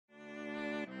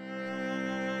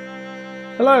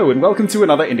Hello and welcome to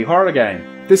another indie horror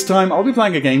game. This time I'll be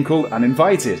playing a game called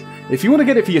Uninvited. If you want to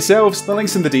get it for yourselves, the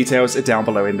links and the details are down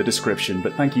below in the description,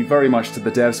 but thank you very much to the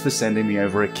devs for sending me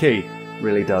over a key.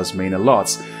 Really does mean a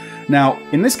lot. Now,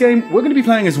 in this game, we're going to be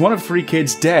playing as one of three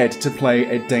kids dared to play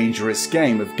a dangerous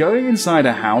game of going inside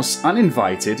a house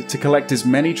uninvited to collect as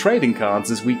many trading cards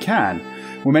as we can.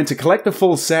 We're meant to collect the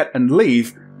full set and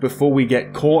leave before we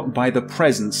get caught by the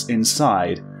presence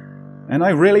inside. And I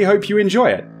really hope you enjoy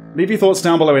it. Leave your thoughts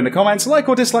down below in the comments, like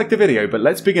or dislike the video, but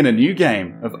let's begin a new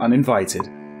game of Uninvited.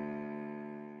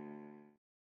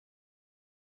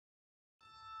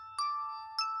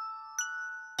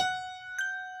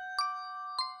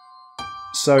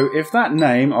 So if that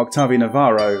name, Octavi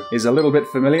Navarro, is a little bit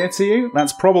familiar to you,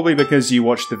 that's probably because you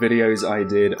watched the videos I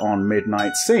did on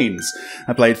Midnight Scenes.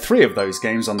 I played 3 of those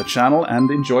games on the channel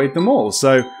and enjoyed them all,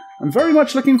 so I'm very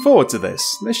much looking forward to this.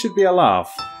 This should be a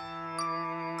laugh.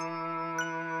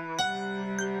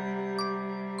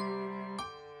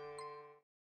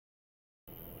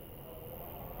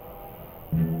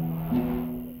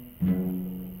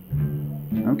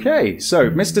 Okay, so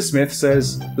Mr. Smith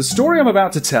says, the story I'm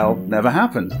about to tell never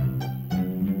happened.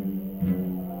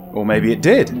 Or maybe it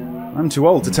did. I'm too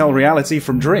old to tell reality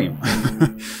from dream.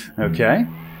 Okay.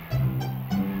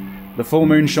 The full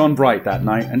moon shone bright that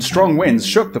night, and strong winds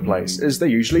shook the place, as they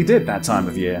usually did that time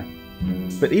of year.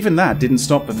 But even that didn't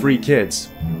stop the 3 kids.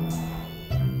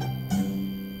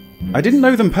 I didn't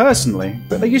know them personally,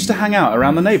 but they used to hang out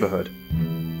around the neighborhood.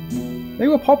 They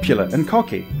were popular and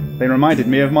cocky. They reminded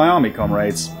me of my army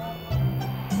comrades.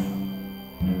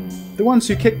 The ones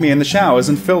who kicked me in the showers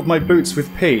and filled my boots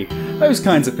with pee. Those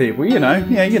kinds of people, you know,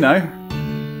 yeah, you know.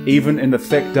 Even in the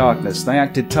thick darkness, they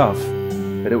acted tough,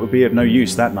 but it would be of no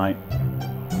use that night.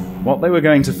 What they were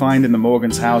going to find in the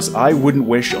Morgan's house, I wouldn't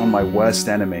wish on my worst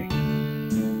enemy.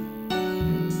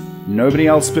 Nobody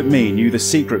else but me knew the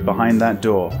secret behind that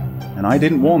door, and I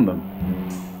didn't warn them.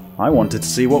 I wanted to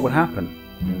see what would happen.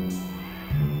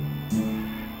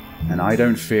 And I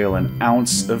don't feel an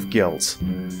ounce of guilt.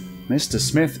 Mr.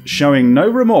 Smith showing no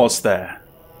remorse there.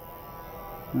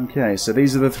 Okay, so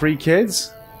these are the 3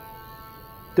 kids?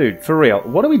 Dude, for real,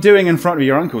 what are we doing in front of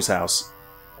your uncle's house?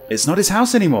 It's not his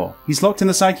house anymore. He's locked in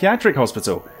the psychiatric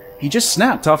hospital. He just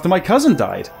snapped after my cousin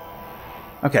died.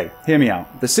 Okay, hear me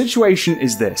out. The situation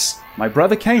is this. My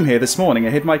brother came here this morning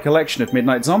and hid my collection of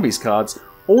Midnight Zombies cards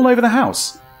all over the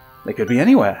house. They could be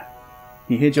anywhere.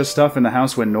 He hid your stuff in the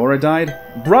house when Nora died?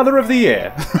 Brother of the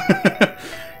year!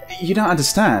 You don't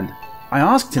understand. I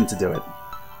asked him to do it.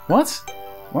 What?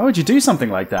 Why would you do something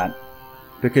like that?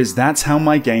 Because that's how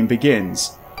my game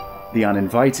begins. The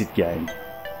Uninvited game.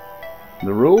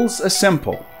 The rules are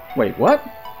simple. Wait, what?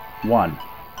 1.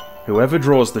 Whoever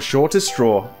draws the shortest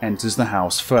straw enters the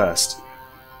house first.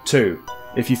 2.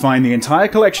 If you find the entire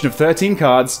collection of 13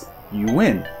 cards, you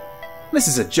win. This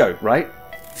is a joke, right?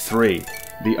 3.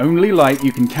 The only light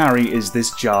you can carry is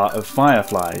this jar of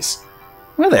fireflies.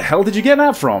 Where the hell did you get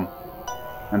that from?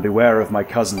 And beware of my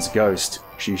cousin's ghost.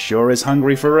 She sure is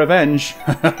hungry for revenge.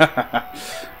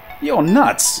 You're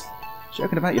nuts.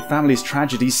 Joking about your family's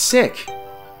tragedy's sick.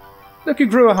 Look who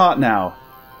grew a heart now.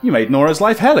 You made Nora's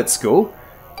life hell at school.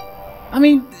 I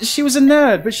mean, she was a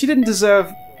nerd, but she didn't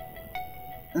deserve...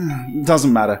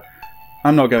 Doesn't matter.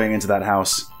 I'm not going into that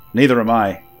house. Neither am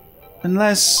I.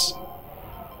 Unless...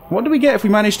 What do we get if we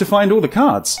manage to find all the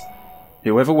cards?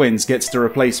 Whoever wins gets to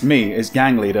replace me as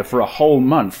gang leader for a whole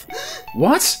month.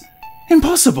 What?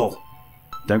 Impossible!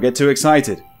 Don't get too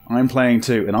excited. I'm playing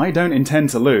too, and I don't intend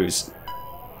to lose.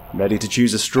 Ready to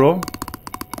choose a straw?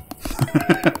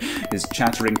 His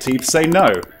chattering teeth say no.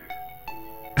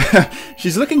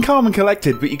 She's looking calm and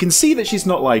collected, but you can see that she's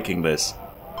not liking this.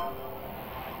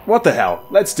 What the hell?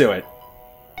 Let's do it.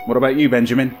 What about you,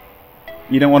 Benjamin?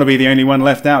 You don't want to be the only one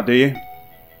left out, do you?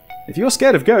 If you're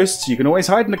scared of ghosts, you can always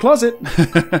hide in the closet.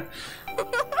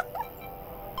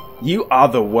 You are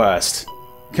the worst.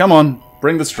 Come on,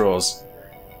 bring the straws.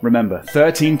 Remember,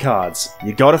 13 cards.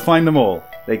 You gotta find them all.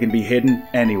 They can be hidden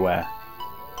anywhere.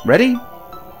 Ready?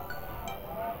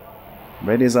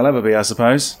 Ready as I'll ever be, I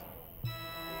suppose.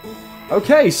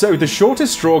 Okay, so the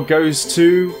shortest straw goes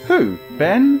to who?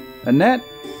 Ben? Annette?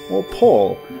 Or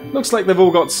Paul? Looks like they've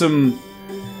all got some...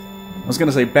 I was going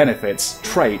to say benefits,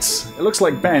 traits. It looks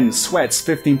like Ben sweats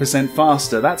 15%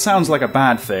 faster. That sounds like a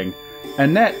bad thing.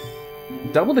 Annette,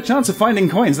 double the chance of finding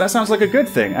coins. That sounds like a good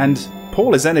thing. And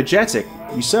Paul is energetic.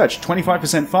 You search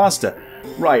 25% faster.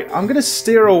 Right, I'm going to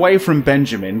steer away from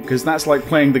Benjamin, because that's like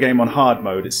playing the game on hard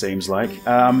mode, it seems like.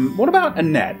 What about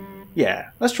Annette?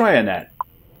 Yeah, let's try Annette.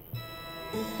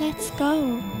 Let's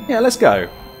go. Yeah, let's go.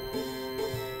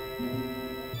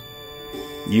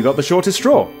 You got the shortest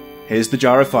straw. here's the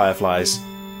jar of fireflies.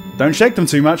 Don't shake them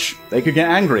too much, they could get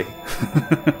angry.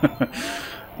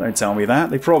 Don't tell me that,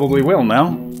 they probably will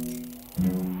now.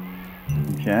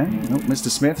 Okay, oh, Mr.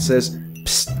 Smith says,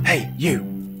 "Psst, hey, you!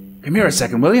 Come here a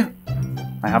second, will you?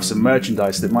 I have some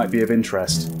merchandise that might be of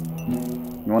interest.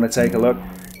 You want to take a look?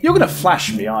 You're going to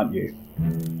flash me, aren't you?"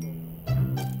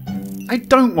 I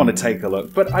don't want to take a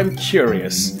look, but I'm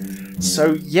curious.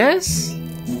 So, yes?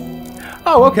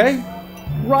 Oh, okay.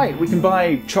 Right, we can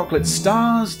buy chocolate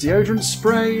stars, deodorant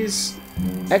sprays,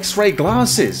 X-ray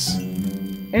glasses.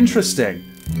 Interesting.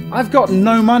 I've got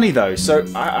no money, though, so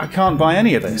I can't buy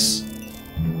any of this.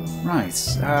 Right,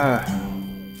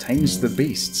 tames the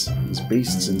beasts. There's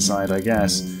beasts inside, I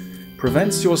guess.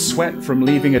 Prevents your sweat from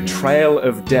leaving a trail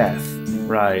of death.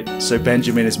 Right, so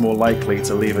Benjamin is more likely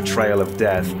to leave a trail of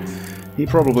death. He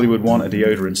probably would want a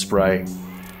deodorant spray.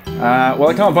 Well,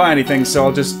 I can't buy anything, so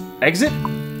I'll just exit?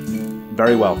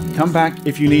 Very well. Come back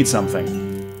if you need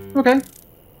something. Okay.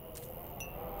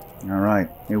 Alright,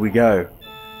 here we go.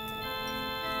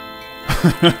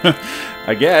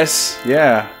 I guess,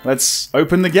 yeah. Let's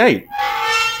open the gate.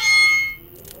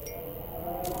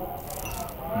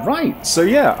 Right, so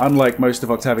yeah, unlike most of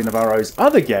Octavi Navarro's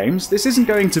other games, this isn't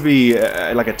going to be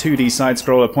like a 2D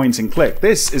side-scroller point-and-click.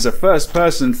 This is a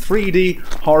first-person 3D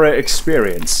horror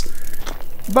experience,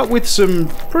 but with some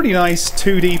pretty nice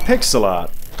 2D pixel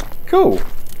art. Cool.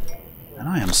 And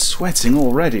I am sweating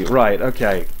already. Right,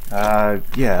 okay.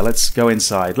 Yeah, let's go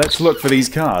inside. Let's look for these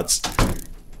cards.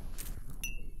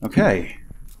 Okay.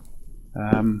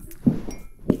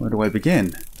 Where do I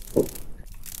begin?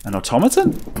 An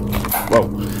automaton? Whoa.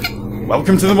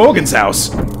 Welcome to the Morgan's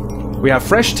house. We have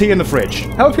fresh tea in the fridge.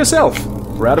 Help yourself.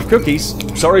 We're out of cookies.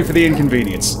 Sorry for the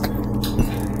inconvenience.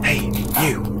 Hey,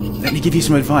 you. Let me give you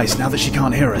some advice now that she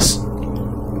can't hear us.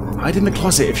 Hide in the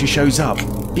closet if she shows up.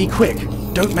 Be quick.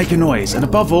 Don't make a noise. And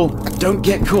above all, don't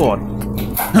get caught.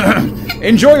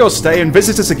 Enjoy your stay and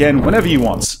visit us again whenever you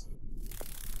want.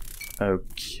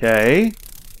 Okay.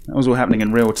 That was all happening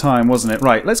in real time, wasn't it?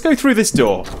 Right, let's go through this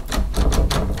door.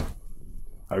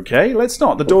 Okay, let's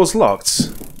not. The door's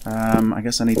locked. I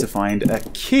guess I need to find a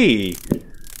key.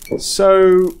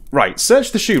 So, right,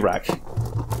 search the shoe rack.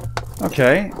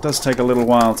 Okay, it does take a little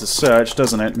while to search,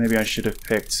 doesn't it? Maybe I should have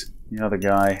picked the other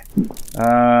guy.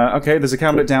 Okay, there's a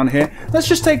cabinet down here. Let's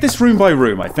just take this room by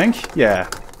room, I think. Yeah.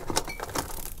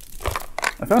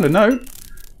 I found a note.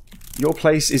 Your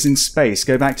place is in space.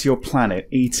 Go back to your planet.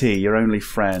 E.T., your only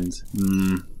friend.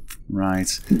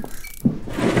 Right.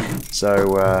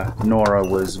 So, Nora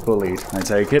was bullied, I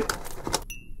take it.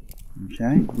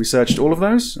 Okay, we searched all of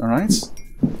those. Alright.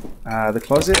 The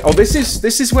closet. Oh,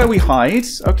 this is where we hide.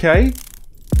 Okay.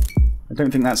 I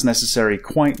don't think that's necessary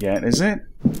quite yet, is it?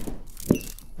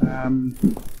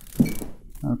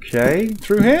 Okay.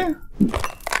 Through here?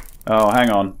 Oh, hang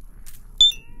on.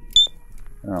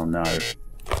 Oh, no.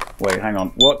 Wait, hang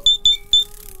on. What?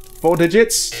 4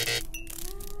 digits?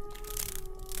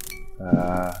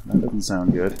 That doesn't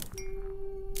sound good.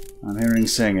 I'm hearing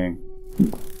singing.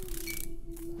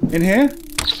 In here?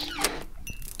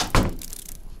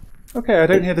 Okay, I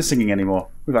don't hear the singing anymore.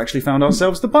 We've actually found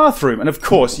ourselves the bathroom. And of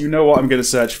course, you know what I'm going to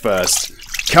search first.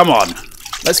 Come on!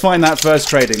 Let's find that first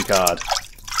trading card.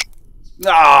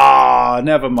 Ah,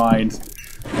 never mind.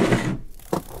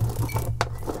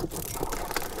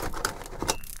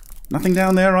 Nothing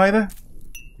down there either?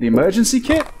 The emergency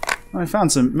kit? I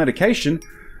found some medication.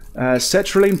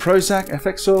 Sertraline, Prozac,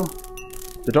 Effexor.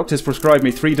 The doctors prescribed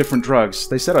me 3 different drugs.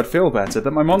 They said I'd feel better,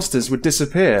 that my monsters would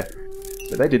disappear.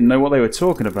 But they didn't know what they were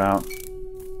talking about.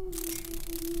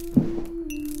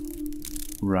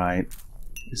 Right.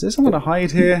 Is there somewhere to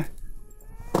hide here?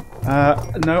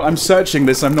 No, I'm searching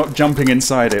this. I'm not jumping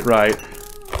inside it. Right.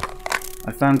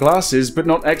 I found glasses, but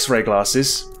not X-ray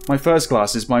glasses. My first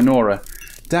glasses by Nora.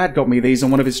 Dad got me these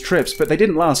on one of his trips, but they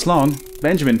didn't last long.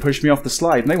 Benjamin pushed me off the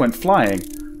slide and they went flying.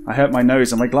 I hurt my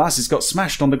nose and my glasses got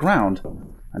smashed on the ground.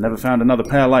 I never found another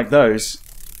pair like those.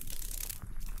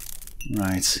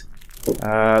 Right.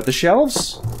 The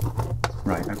shelves?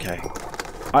 Right, okay.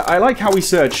 I like how we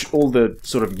search all the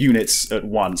sort of units at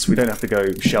once. We don't have to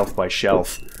go shelf by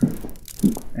shelf.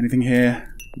 Anything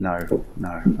here? No,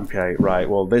 no. Okay, right.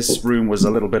 Well, this room was a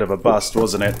little bit of a bust,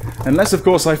 wasn't it? Unless, of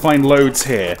course, I find loads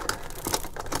here.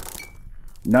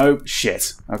 No,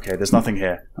 shit. Okay, there's nothing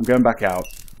here. I'm going back out.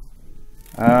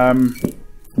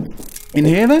 In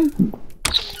here, then?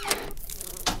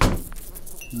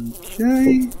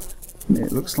 Okay.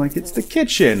 It looks like it's the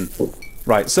kitchen.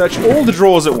 Right, search all the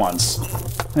drawers at once.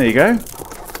 There you go.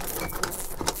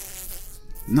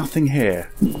 Nothing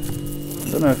here. I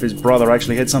don't know if his brother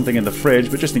actually hid something in the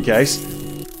fridge, but just in case.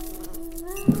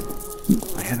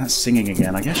 I hear that singing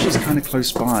again. I guess she's kind of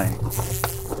close by.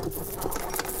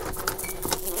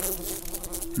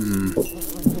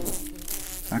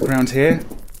 Background here.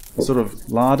 Sort of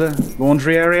larder,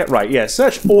 laundry area. Right, yeah,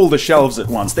 search all the shelves at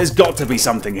once. There's got to be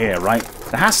something here, right?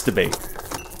 There has to be.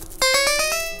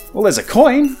 Well, there's a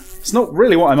coin. It's not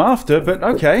really what I'm after, but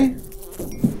okay.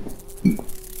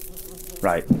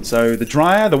 Right, so the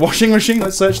dryer, the washing machine.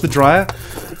 Let's search the dryer.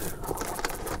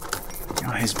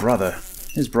 Oh, his brother.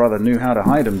 His brother knew how to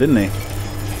hide him, didn't he?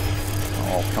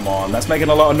 Oh, come on. That's making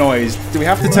a lot of noise. Do we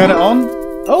have to turn it on?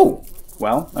 Oh!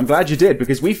 Well, I'm glad you did,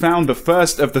 because we found the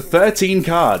first of the 13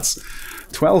 cards.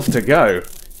 12 to go.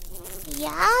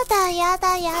 Yada,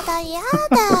 yada, yada,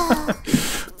 yada.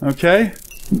 Okay.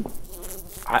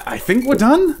 I think we're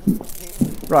done?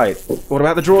 Right. What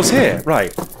about the drawers here?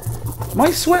 Right.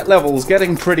 My sweat level's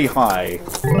getting pretty high.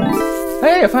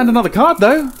 Hey, I found another card,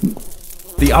 though.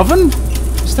 The oven?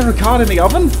 Is there a card in the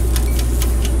oven?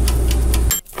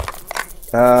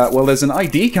 Well, there's an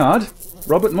ID card.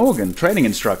 Robert Morgan, training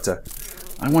instructor.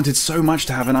 I wanted so much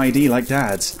to have an ID like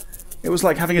Dad's. It was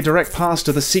like having a direct pass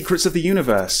to the secrets of the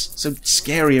universe. So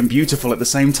scary and beautiful at the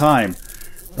same time.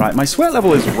 Right, my sweat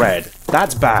level is red.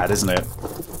 That's bad, isn't it?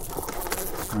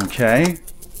 Okay.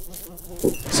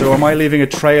 So am I leaving a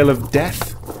trail of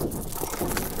death?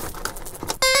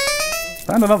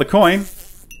 Found another coin.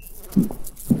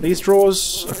 These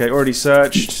drawers. Okay, already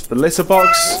searched. The litter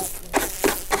box.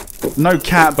 No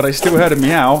cat, but I still heard a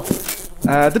meow.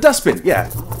 The dustbin, yeah.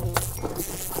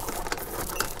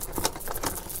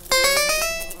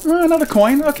 Another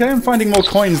coin. Okay, I'm finding more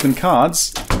coins than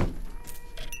cards.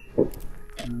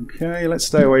 Okay, let's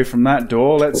stay away from that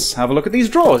door. Let's have a look at these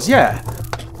drawers. Yeah.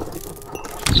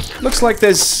 Looks like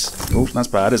there's... Oh, that's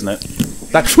bad, isn't it?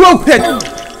 That's... Whoa!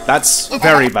 That's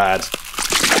very bad.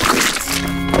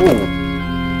 Oh.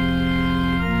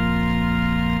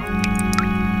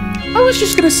 I was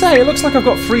just going to say, it looks like I've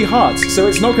got 3 hearts, so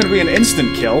it's not going to be an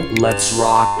instant kill. Let's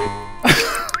rock.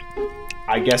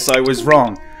 I guess I was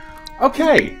wrong.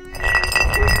 Okay.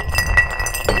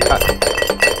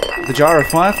 The jar of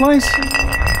fireflies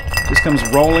just comes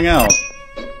rolling out.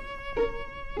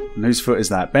 And whose foot is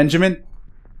that? Benjamin?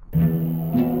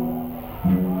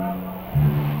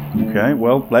 Okay,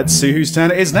 well, let's see whose turn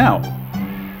it is now.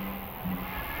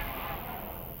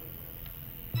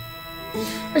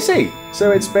 I see.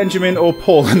 So it's Benjamin or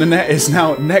Paul, and the net is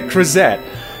now Necrozette.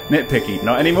 Nitpicky.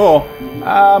 Not anymore.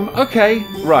 Okay.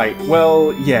 Right.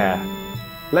 Well, yeah.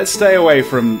 Let's stay away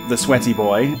from the sweaty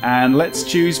boy, and let's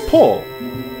choose Paul.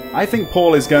 I think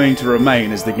Paul is going to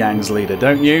remain as the gang's leader,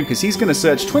 don't you? Because he's going to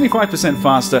search 25%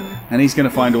 faster, and he's going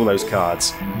to find all those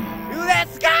cards.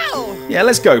 Let's go! Yeah,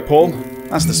 let's go, Paul.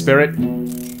 That's the spirit.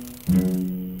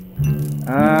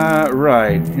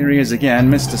 Right. Here he is again,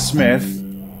 Mr. Smith.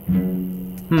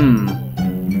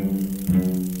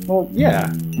 Well, yeah.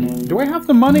 Do I have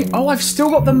the money? Oh, I've still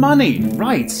got the money!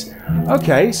 Right.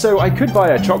 Okay, so I could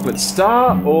buy a chocolate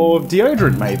star or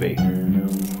deodorant, maybe.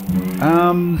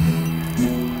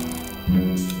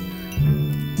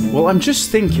 Well, I'm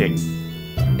just thinking.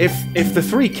 If the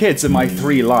 3 kids are my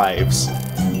 3 lives,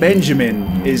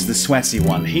 Benjamin is the sweaty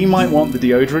one. He might want the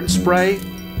deodorant spray.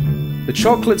 The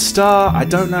chocolate star, I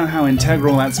don't know how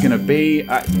integral that's going to be.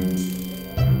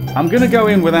 I'm going to go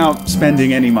in without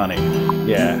spending any money.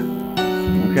 Yeah.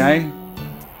 Okay?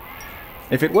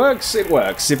 If it works, it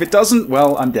works. If it doesn't,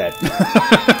 well, I'm dead.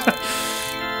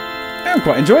 I'm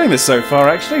quite enjoying this so far,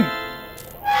 actually.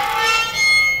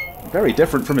 Very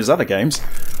different from his other games.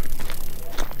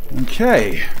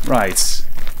 Okay, right.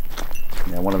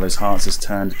 Yeah, one of those hearts has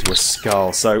turned into a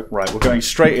skull. So, right, we're going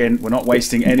straight in. We're not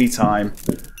wasting any time.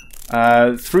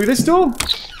 Through this door?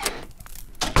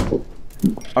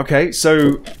 Okay,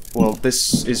 so... Well,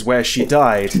 this is where she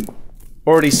died.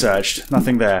 Already searched.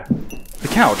 Nothing there. The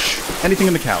couch. Anything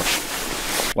in the couch.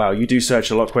 Wow, you do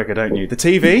search a lot quicker, don't you? The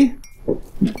TV?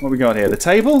 What we got here? The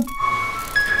table?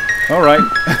 Alright.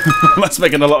 That's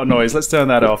making a lot of noise. Let's turn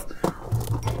that off.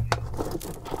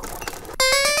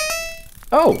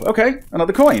 Oh, okay.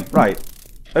 Another coin. Right.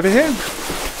 Over here?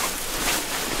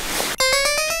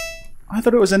 I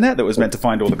thought it was Annette that was meant to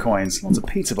find all the coins. Lots of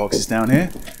pizza boxes down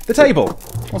here. The table.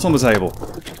 What's on the table?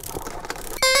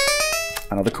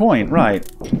 Another coin. Right.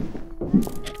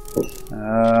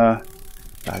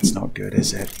 That's not good,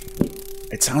 is it?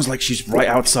 It sounds like she's right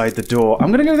outside the door.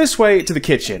 I'm gonna go this way to the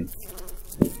kitchen.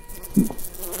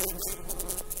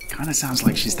 Kinda sounds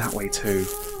like she's that way too.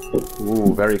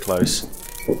 Ooh, very close.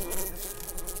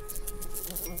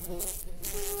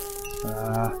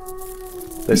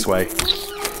 This way.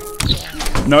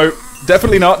 No,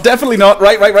 definitely not. Definitely not.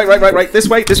 Right. This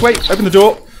way. Open the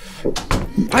door.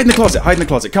 Hide in the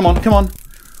closet. Come on.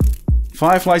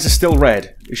 Fireflies are still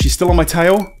red. Is she still on my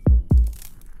tail?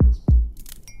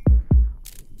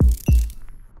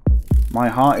 My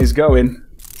heart is going.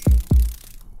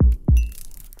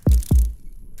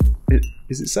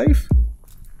 Is it safe?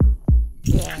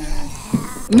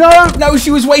 No! No, she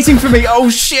was waiting for me!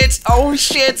 Oh shit! Oh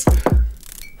shit!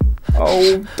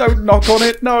 Oh, don't knock on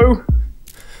it, no!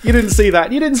 You didn't see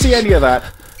that. You didn't see any of that.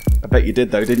 I bet you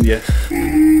did though, didn't you?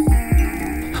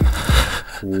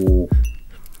 Ooh.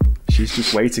 She's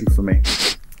just waiting for me.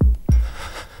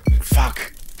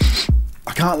 Fuck.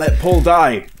 I can't let Paul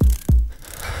die.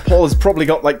 Paul has probably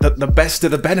got like the best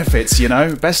of the benefits, you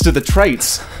know? Best of the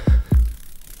traits.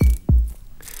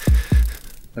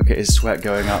 Look at his sweat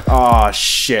going up. Ah, oh,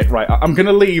 shit. Right, I'm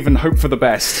gonna leave and hope for the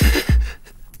best.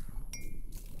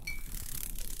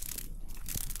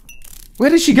 Where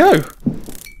did she go?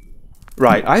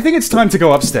 Right, I think it's time to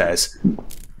go upstairs.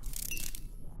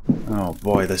 Oh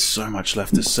boy, there's so much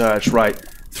left to search. Right,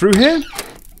 through here?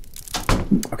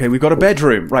 Okay, we've got a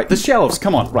bedroom. Right, the shelves,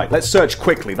 come on. Right, let's search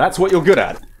quickly. That's what you're good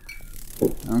at.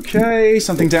 Okay,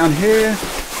 something down here.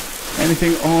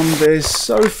 Anything on this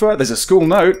sofa? There's a school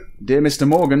note. Dear Mr.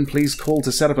 Morgan, please call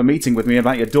to set up a meeting with me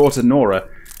about your daughter Nora.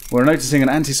 We're noticing an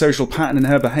antisocial pattern in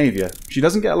her behavior. She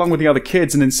doesn't get along with the other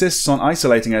kids and insists on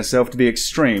isolating herself to the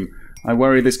extreme. I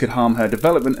worry this could harm her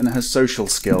development and her social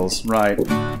skills. Right.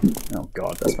 Oh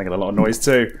god, that's making a lot of noise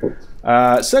too.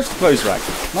 Search the clothes rack.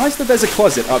 Nice that there's a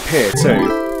closet up here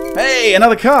too. Hey,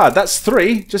 another card. That's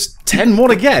 3. Just 10 more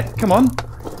to get. Come on.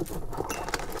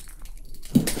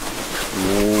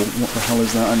 Oh, what the hell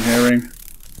is that I'm hearing?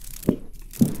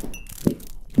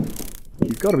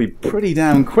 You've got to be pretty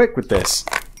damn quick with this.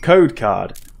 Code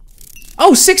card.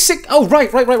 Oh, 66. Oh,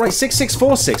 right.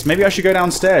 6646. Maybe I should go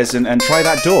downstairs and try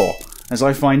that door as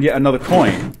I find yet another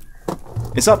coin.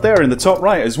 It's up there in the top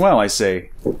right as well, I see.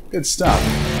 Good stuff.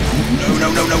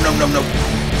 No.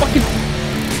 Fucking.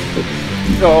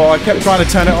 Oh, I kept trying to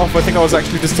turn it off. I think I was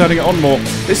actually just turning it on more.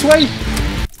 This way?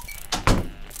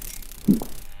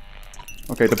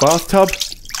 Okay, the bathtub.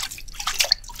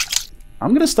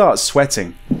 I'm gonna start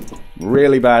sweating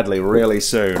really badly, really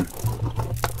soon.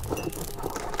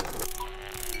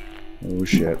 Oh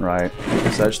shit, right.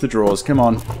 Search the drawers, come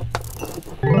on.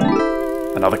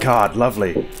 Another card,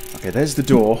 lovely. Okay, there's the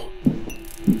door.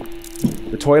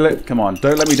 The toilet, come on,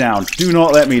 don't let me down. Do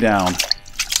not let me down.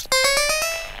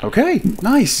 Okay,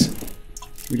 nice.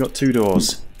 We got 2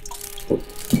 doors. I'm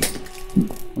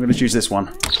gonna choose this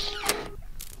one.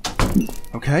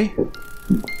 Okay.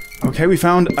 Okay, we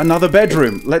found another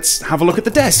bedroom. Let's have a look at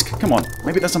the desk. Come on,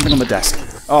 maybe there's something on the desk.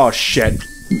 Oh shit.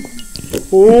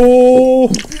 Oh!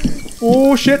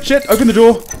 Oh, shit. Open the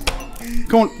door.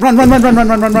 Come on. Run.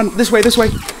 This way.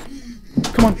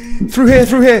 Come on. Through here.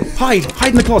 Hide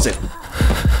in the closet.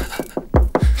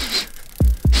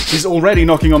 She's already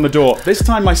knocking on the door. This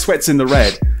time my sweat's in the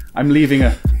red. I'm leaving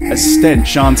a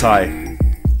stench, aren't I?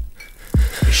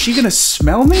 Is she gonna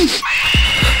smell me?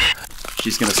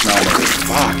 She's gonna smell me.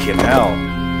 Fucking hell.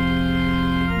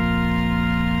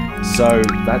 So,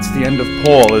 that's the end of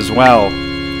Paul as well.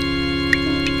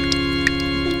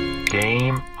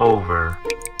 Game over.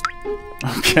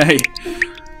 Okay.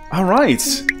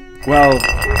 Alright. Well,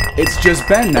 it's just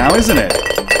Ben now, isn't it?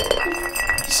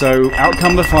 So, out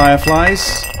come the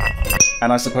fireflies.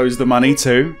 And I suppose the money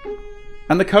too.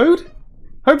 And the code?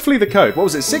 Hopefully the code. What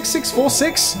was it?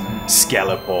 6646?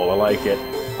 Skelepal, I like it.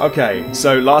 Okay,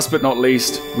 so last but not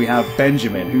least, we have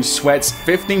Benjamin, who sweats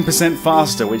 15%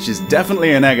 faster, which is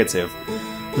definitely a negative.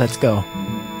 Let's go.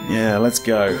 Yeah, let's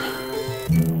go.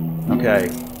 Okay.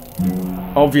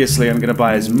 Obviously, I'm going to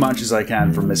buy as much as I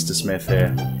can from Mr. Smith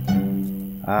here.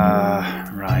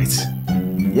 Right.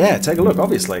 Yeah, take a look,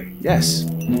 obviously. Yes.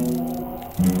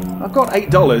 I've got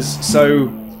 $8, so...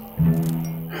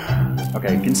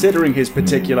 Okay, considering his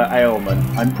particular ailment,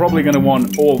 I'm probably going to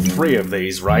want all 3 of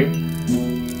these, right?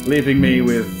 Leaving me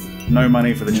with no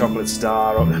money for the chocolate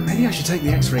star, or maybe I should take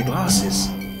the X-ray glasses.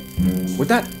 Would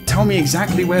that tell me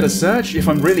exactly where to search if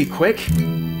I'm really quick?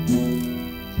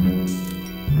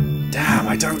 Damn,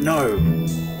 I don't know.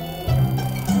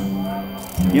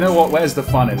 You know what? Where's the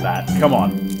fun in that? Come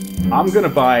on. I'm gonna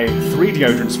buy 3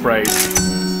 deodorant sprays,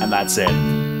 and that's it.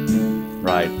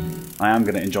 Right. I am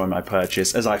gonna enjoy my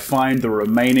purchase as I find the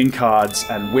remaining cards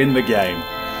and win the game.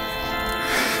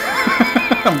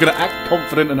 I'm gonna act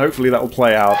confident and hopefully that will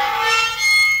play out.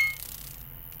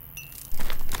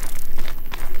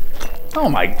 Oh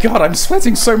my god, I'm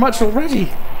sweating so much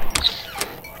already!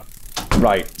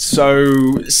 Right,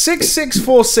 so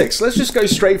 6646. Let's just go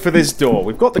straight for this door.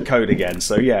 We've got the code again,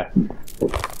 so yeah.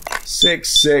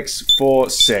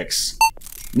 6646.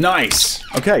 Nice!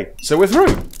 Okay, so we're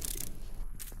through.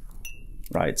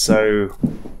 Right, so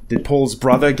did Paul's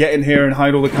brother get in here and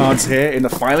hide all the cards here? In the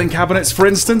filing cabinets, for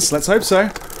instance? Let's hope so.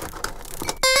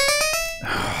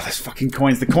 Oh, those fucking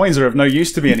coins. The coins are of no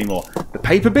use to me anymore. The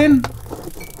paper bin?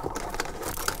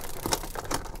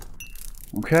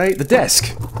 Okay, the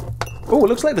desk. Oh, it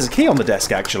looks like there's a key on the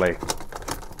desk, actually.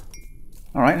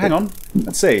 Alright, hang on.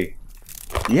 Let's see.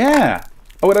 Yeah!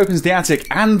 Oh, it opens the attic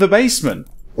and the basement.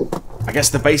 I guess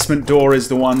the basement door is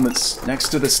the one that's next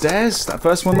to the stairs? That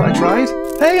first one that I tried?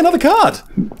 Hey, another card!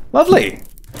 Lovely!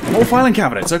 More filing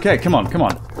cabinets. Okay, come on, come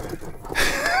on.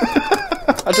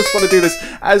 I just want to do this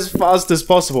as fast as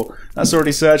possible. That's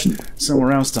already searched.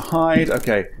 Somewhere else to hide.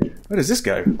 Okay, where does this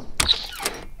go?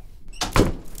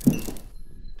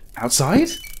 Outside?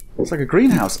 It's like a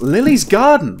greenhouse. Lily's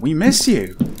garden! We miss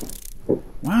you!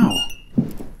 Wow.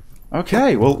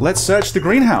 Okay, well, let's search the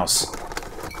greenhouse.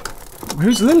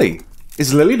 Who's Lily?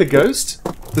 Is Lily the ghost?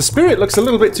 The spirit looks a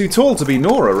little bit too tall to be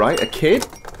Nora, right? A kid?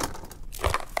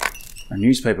 A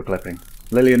newspaper clipping.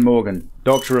 Lillian Morgan,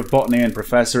 Doctor of Botany and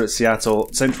Professor at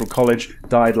Seattle Central College,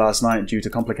 died last night due to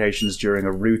complications during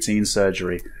a routine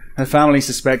surgery. Her family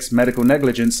suspects medical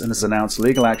negligence and has announced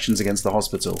legal actions against the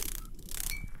hospital.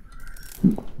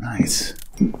 Right.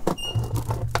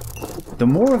 The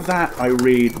more of that I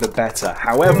read, the better.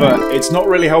 However, it's not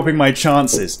really helping my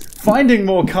chances. Finding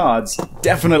more cards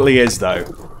definitely is, though.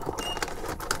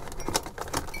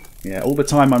 Yeah, all the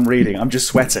time I'm reading, I'm just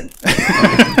sweating.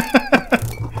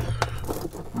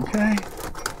 Okay.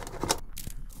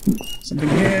 Something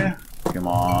here. Come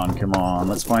on, come on.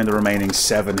 Let's find the remaining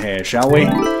 7 here, shall we?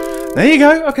 There you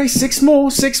go. Okay, 6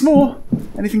 more, 6 more.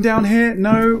 Anything down here?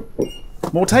 No.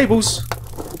 More tables.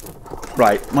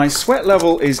 Right, my sweat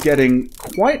level is getting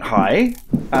quite high.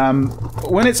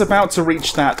 When it's about to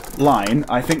reach that line,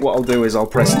 I think what I'll do is I'll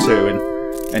press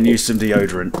 2 and use some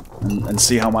deodorant and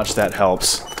see how much that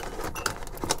helps.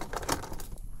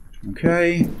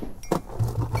 Okay.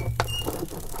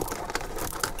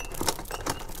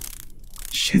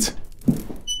 Shit.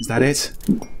 Is that it?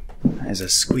 That is a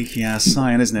squeaky ass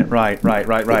sign, isn't it?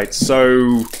 Right.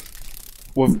 So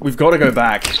we've got to go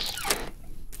back.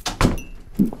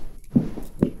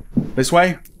 This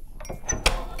way?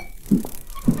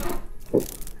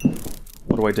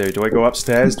 What do I do? Do I go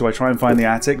upstairs? Do I try and find the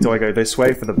attic? Do I go this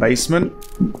way for the basement?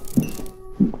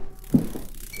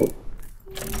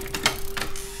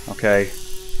 Okay.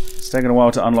 It's taken a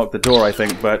while to unlock the door, I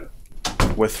think, but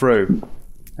we're through.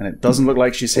 And it doesn't look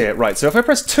like she's here. Right, so if I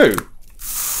press 2...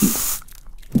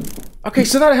 Okay,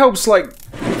 so that helps, like,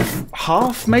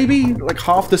 half, maybe? Like,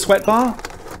 half the sweat bar?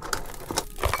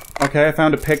 Okay, I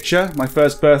found a picture. My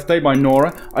first birthday by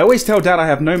Nora. I always tell Dad I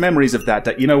have no memories of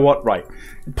that. You know what? Right.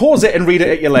 Pause it and read it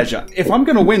at your leisure. If I'm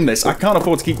going to win this, I can't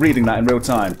afford to keep reading that in real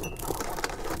time.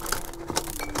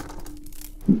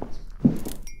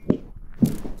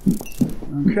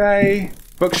 Okay.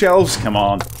 Bookshelves. Come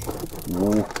on.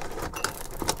 Ooh.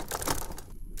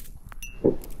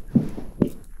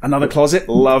 Another closet.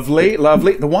 Lovely,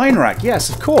 lovely. The wine rack.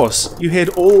 Yes, of course. You hid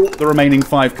all the remaining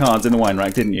 5 cards in the wine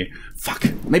rack, didn't you? Fuck.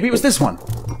 Maybe it was this one.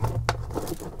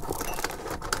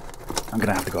 I'm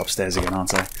gonna have to go upstairs again,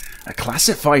 aren't I? A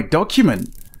classified document.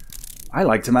 I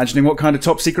liked imagining what kind of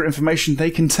top secret information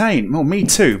they contain. Well, me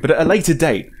too, but at a later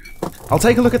date. I'll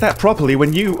take a look at that properly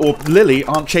when you or Lily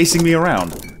aren't chasing me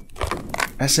around.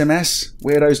 SMS?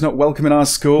 Weirdos not welcome in our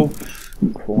school.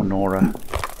 Poor Nora.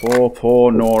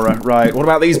 Poor Nora. Right, what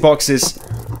about these boxes?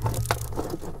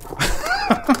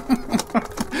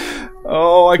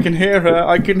 Oh, I can hear her.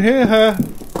 I can hear her.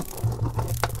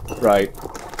 Right.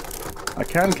 I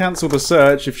can cancel the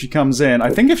search if she comes in. I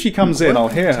think if she comes in, I'll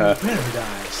hear her.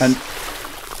 And...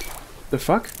 the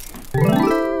fuck?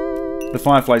 The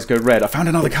fireflies go red. I found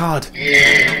another card.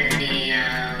 The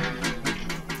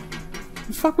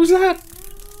fuck was that?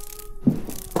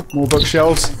 More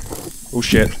bookshelves. Oh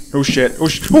shit. Oh shit. Oh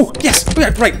shit. Oh, yes!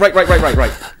 Right.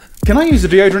 Can I use the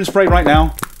deodorant spray right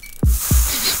now?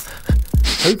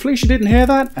 Hopefully she didn't hear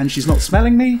that, and she's not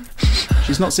smelling me.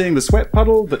 She's not seeing the sweat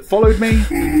puddle that followed me.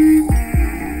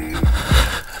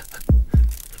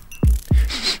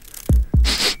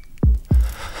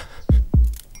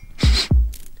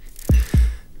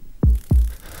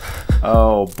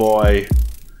 Oh boy.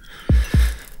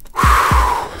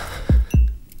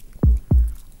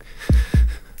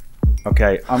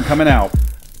 Okay, I'm coming out.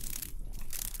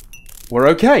 We're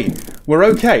okay. We're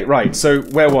okay. Right, so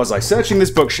where was I? Searching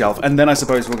this bookshelf, and then I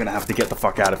suppose we're going to have to get the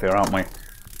fuck out of here, aren't we?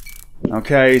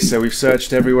 Okay, so we've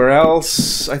searched everywhere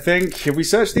else, I think. Have we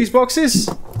searched these boxes?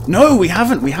 No, we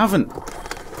haven't. We haven't.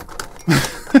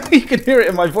 You can hear it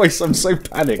in my voice. I'm so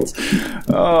panicked.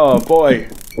 Oh, boy.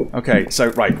 Okay, so,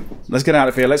 right. Let's get out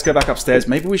of here. Let's go back upstairs.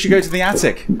 Maybe we should go to the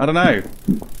attic. I don't know.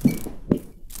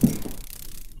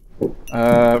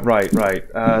 Right.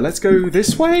 Let's go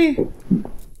this way?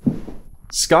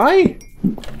 Sky?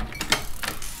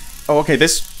 Oh, okay,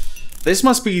 this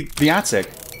must be the attic.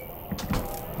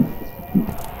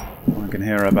 Oh, I can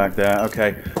hear her back there.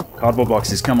 Okay. Cardboard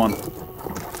boxes, come on.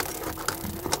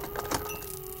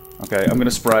 Okay, I'm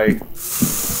gonna spray.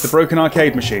 The broken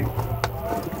arcade machine.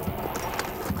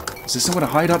 Is there somewhere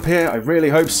to hide up here? I really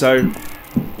hope so.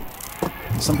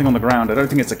 There's something on the ground. I don't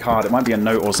think it's a card. It might be a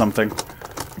note or something.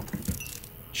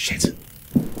 Shit.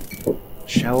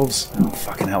 Shelves? Oh,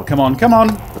 fucking hell. Come on, come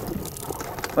on!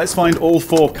 Let's find all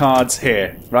 4 cards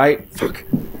here, right? Fuck.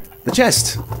 The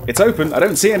chest. It's open. I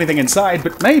don't see anything inside,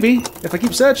 but maybe, if I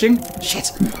keep searching.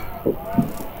 Shit.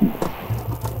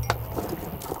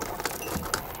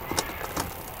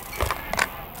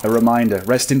 A reminder.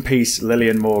 Rest in peace,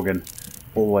 Lillian Morgan.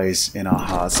 Always in our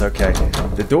hearts. Okay.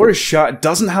 The door is shut. It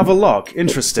doesn't have a lock.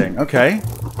 Interesting. Okay.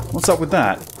 What's up with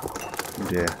that? Oh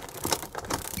dear.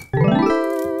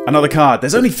 Another card.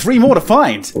 There's only 3 more to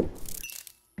find.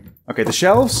 Okay, the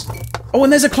shelves. Oh,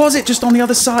 and there's a closet just on the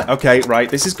other side. Okay, right.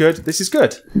 This is good. This is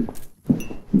good.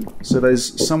 So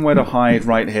there's somewhere to hide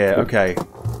right here. Okay.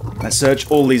 Let's search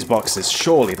all these boxes.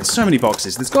 Surely. There's so many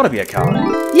boxes. There's got to be a card.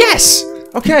 Yes!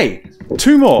 Okay.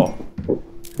 2 more.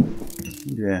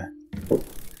 Yeah.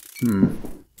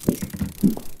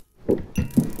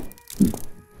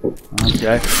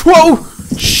 Okay. Whoa!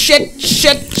 Shit!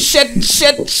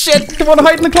 Come on,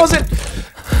 hide in the closet!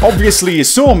 Obviously you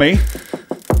saw me.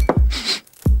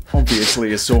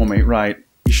 Right.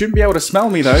 You shouldn't be able to smell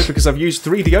me, though, because I've used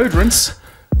 3 deodorants.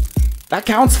 That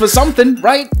counts for something,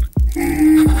 right?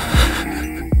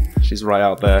 She's right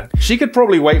out there. She could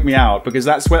probably wake me out, because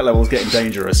that sweat level's getting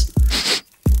dangerous.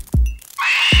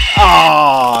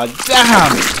 Ah,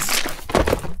 damn!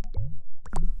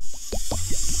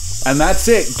 And that's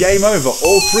it. Game over.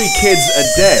 All 3 kids are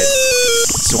dead.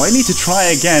 So I need to try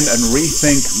again and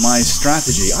rethink my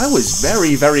strategy. I was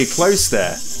very, very close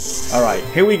there. Alright,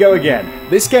 here we go again.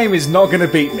 This game is not going to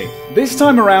beat me. This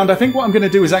time around, I think what I'm going to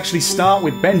do is actually start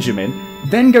with Benjamin,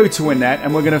 then go to Annette,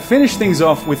 and we're going to finish things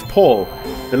off with Paul,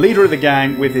 the leader of the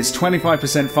gang, with his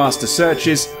 25% faster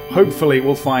searches. Hopefully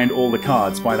we'll find all the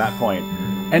cards by that point.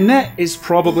 Annette is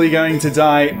probably going to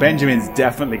die, Benjamin's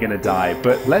definitely going to die,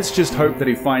 but let's just hope that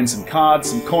he finds some cards,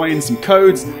 some coins, some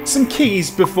codes, some keys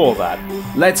before that.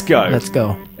 Let's go. Let's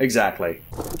go. Exactly.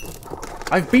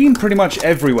 I've been pretty much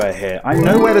everywhere here. I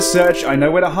know where to search, I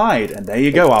know where to hide, and there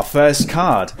you go, our first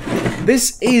card.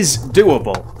 This is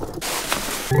doable.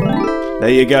 There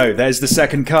you go, there's the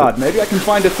second card. Maybe I can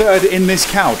find a third in this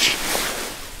couch.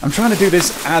 I'm trying to do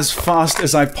this as fast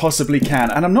as I possibly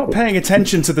can, and I'm not paying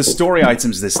attention to the story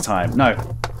items this time. No,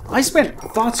 I spent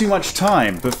far too much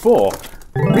time before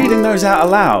reading those out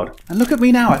aloud. And look at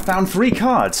me now, I found 3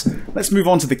 cards. Let's move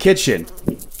on to the kitchen.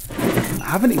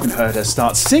 I haven't even heard her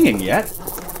start singing yet.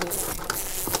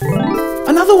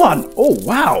 Another one! Oh,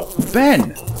 wow!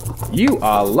 Ben, you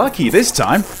are lucky this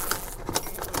time.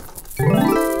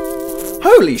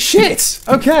 Holy shit!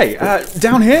 Okay,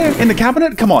 down here in the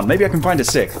cabinet? Come on, maybe I can find a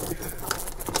 6th.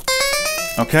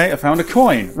 Okay, I found a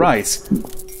coin. Right.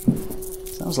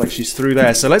 Sounds like she's through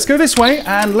there. So let's go this way,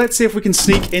 and let's see if we can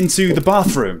sneak into the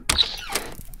bathroom.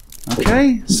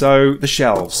 Okay, so the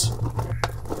shelves.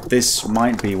 This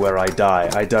might be where I die.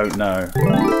 I don't know.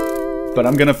 But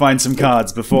I'm gonna find some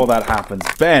cards before that happens.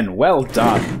 Ben, well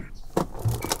done.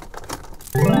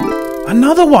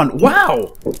 Another one!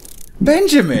 Wow!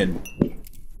 Benjamin!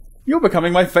 You're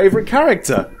becoming my favorite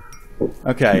character.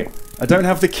 Okay, I don't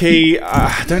have the key,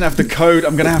 I don't have the code,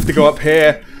 I'm gonna have to go up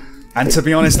here. And to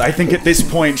be honest, I think at this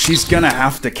point she's gonna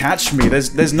have to catch me.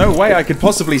 There's no way I could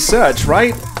possibly search,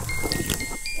 right?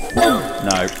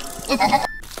 No.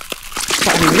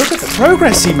 But I mean, look at the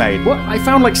progress he made. What? I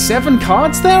found like 7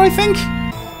 cards there, I think?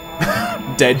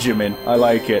 Deadjamin, I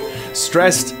like it.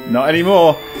 Stressed? Not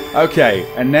anymore. Okay,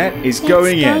 Annette is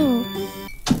going in.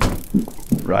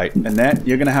 Right, Annette,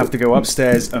 you're gonna have to go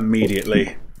upstairs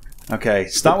immediately. Okay,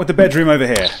 start with the bedroom over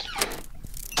here.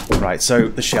 Right, so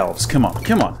the shelves. Come on,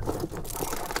 come on.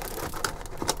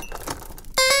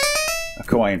 A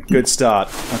coin. Good start.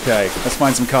 Okay, let's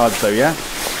find some cards though, yeah?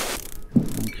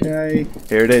 Okay,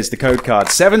 here it is, the code card.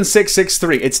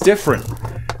 7663. It's different.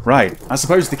 Right, I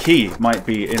suppose the key might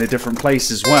be in a different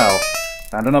place as well.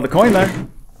 Found another coin though.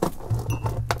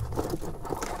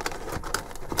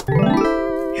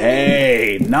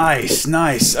 Hey, nice,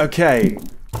 nice. Okay.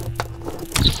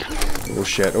 Oh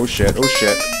shit, oh shit, oh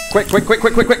shit. Quick, quick, quick,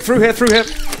 quick, quick, quick. Through here, through here.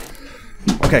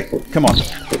 Okay, come on.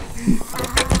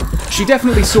 She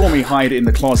definitely saw me hide in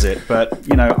the closet, but,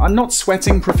 you know, I'm not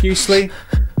sweating profusely.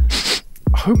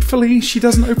 Hopefully she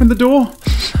doesn't open the door.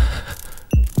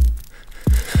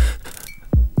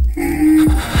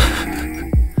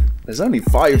 There's only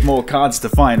 5 more cards to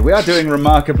find. We are doing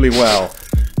remarkably well.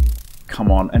 Come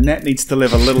on, Annette needs to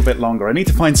live a little bit longer. I need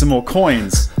to find some more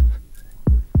coins.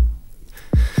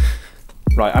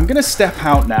 Right, I'm gonna step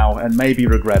out now and maybe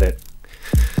regret it.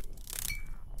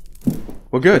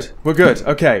 We're good. We're good.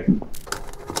 Okay.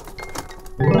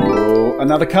 Oh,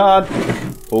 another card.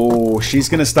 Oh, she's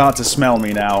gonna start to smell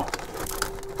me now.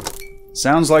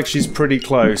 Sounds like she's pretty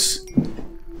close.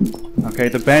 Okay,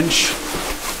 the bench.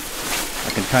 I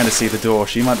can kind of see the door.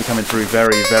 She might be coming through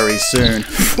very, very soon.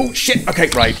 Oh, shit! Okay,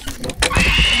 right.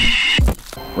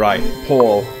 Right,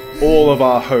 Paul. All of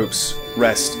our hopes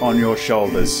rest on your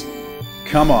shoulders.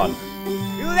 Come on.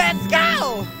 Let's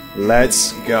go!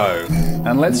 Let's go.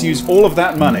 And let's use all of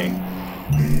that money.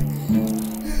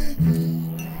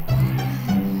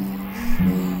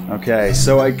 Okay,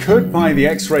 so I could buy the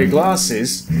X-ray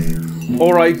glasses,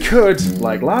 or I could,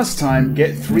 like last time,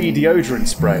 get 3 deodorant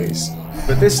sprays.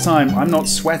 But this time, I'm not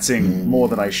sweating more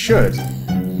than I should.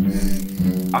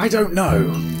 I don't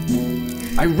know.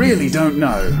 I really don't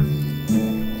know.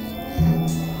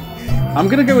 I'm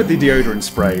gonna go with the deodorant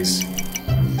sprays.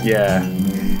 Yeah.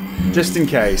 Just in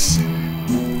case.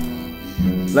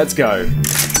 Let's go.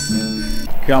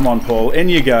 Come on, Paul. In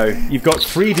you go. You've got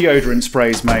 3 deodorant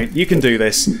sprays, mate. You can do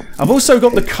this. I've also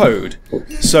got the code.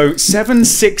 So,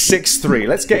 7663.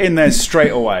 Let's get in there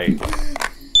straight away.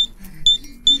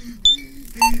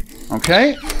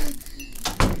 Okay.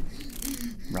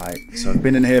 Right. So, I've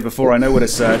been in here before. I know where to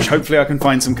search. Hopefully I can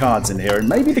find some cards in here. And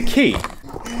maybe the key.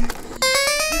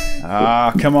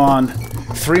 Ah, come on.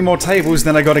 3 more tables,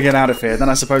 then I gotta get out of here. Then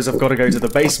I suppose I've got to go to the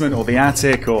basement or the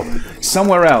attic or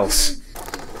somewhere else.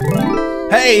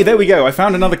 Hey, there we go. I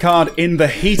found another card in the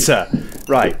heater.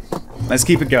 Right, let's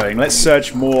keep it going. Let's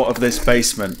search more of this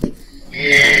basement.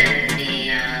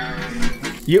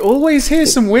 You always hear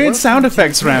some weird sound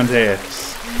effects around here.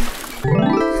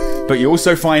 But you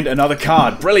also find another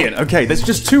card. Brilliant. Okay, there's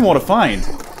just 2 more to find.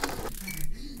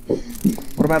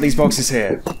 What about these boxes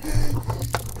here?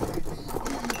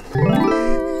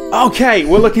 Okay,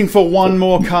 we're looking for 1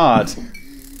 more card.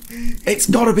 It's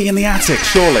gotta be in the attic,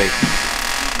 surely.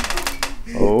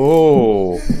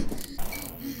 Oh.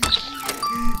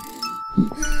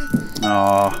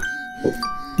 Aw.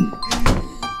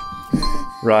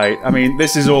 Right, I mean,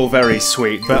 this is all very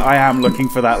sweet, but I am looking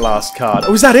for that last card.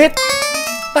 Oh, is that it?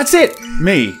 That's it!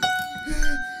 Me.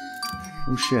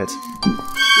 Oh, shit.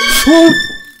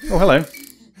 Oh, hello.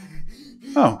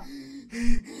 Oh.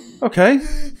 Okay.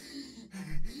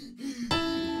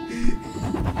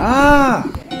 Ah!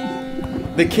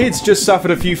 The kids just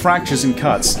suffered a few fractures and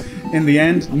cuts. In the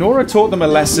end, Nora taught them a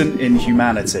lesson in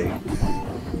humanity.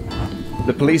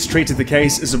 The police treated the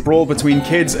case as a brawl between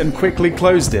kids and quickly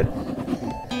closed it.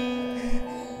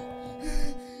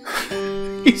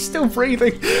 He's still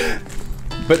breathing.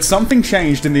 But something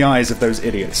changed in the eyes of those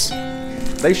idiots.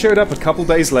 They showed up a couple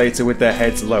days later with their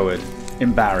heads lowered,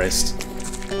 embarrassed.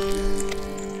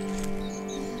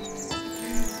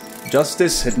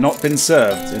 Justice had not been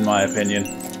served, in my opinion.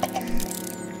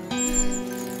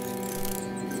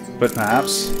 But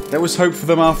perhaps there was hope for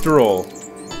them after all.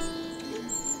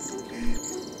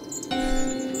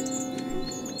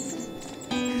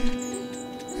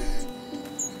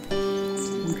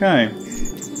 Okay.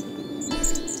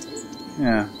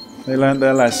 Yeah, they learned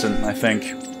their lesson, I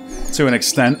think. To an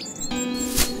extent.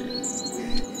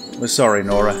 We're sorry,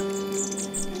 Nora.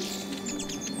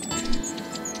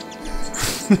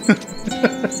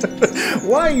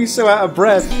 Why are you so out of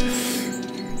breath?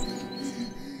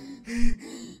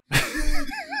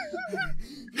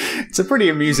 It's a pretty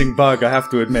amusing bug, I have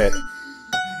to admit.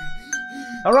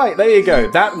 Alright, there you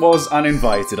go. That was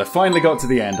Uninvited. I finally got to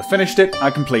the end. I finished it, I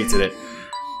completed it.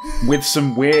 With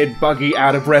some weird, buggy,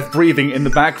 out-of-breath breathing in the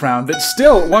background that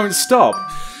still won't stop.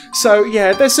 So,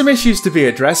 yeah, there's some issues to be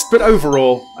addressed, but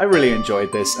overall, I really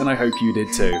enjoyed this, and I hope you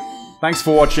did too. Thanks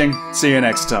for watching. See you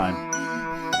next time.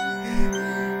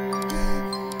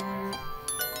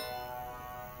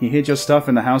 You hid your stuff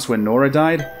in the house when Nora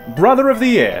died? Brother of the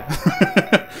Year!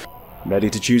 Ready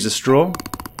to choose a straw?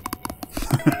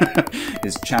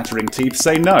 His chattering teeth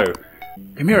say no.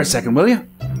 Come here a second, will you?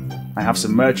 I have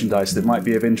some merchandise that might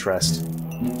be of interest.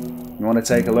 You want to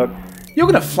take a look? You're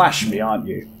gonna flash me, aren't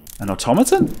you? An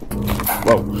automaton?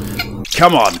 Whoa.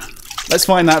 Come on! Let's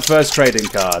find that first trading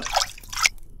card.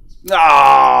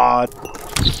 Ah!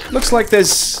 Looks like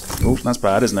there's... Oh, that's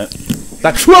bad, isn't it?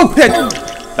 That's... Whoa!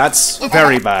 That's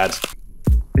very bad.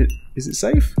 Is it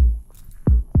safe?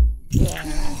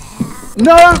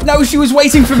 No! No, she was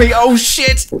waiting for me! Oh,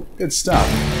 shit! Good stuff.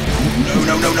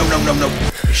 No.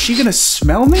 Is she gonna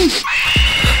smell me?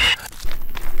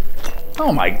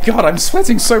 Oh my god, I'm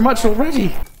sweating so much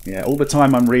already! Yeah, all the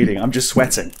time I'm reading, I'm just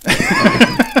sweating.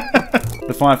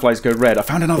 The fireflies go red. I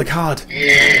found another card!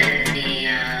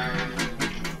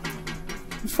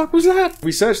 The fuck was that?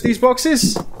 We searched these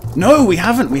boxes? No, we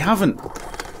haven't.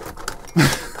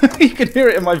 You can hear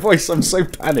it in my voice, I'm so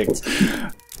panicked.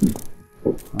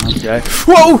 Okay.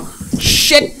 Whoa!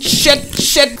 Shit!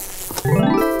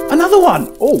 Another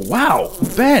one! Oh, wow!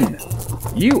 Ben,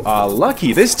 you are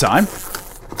lucky this time.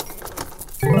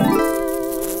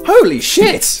 Holy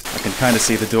shit! I can kind of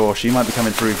see the door. She might be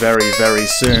coming through very, very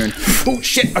soon. Oh,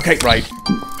 shit! Okay, right.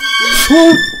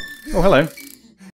 Oh, hello.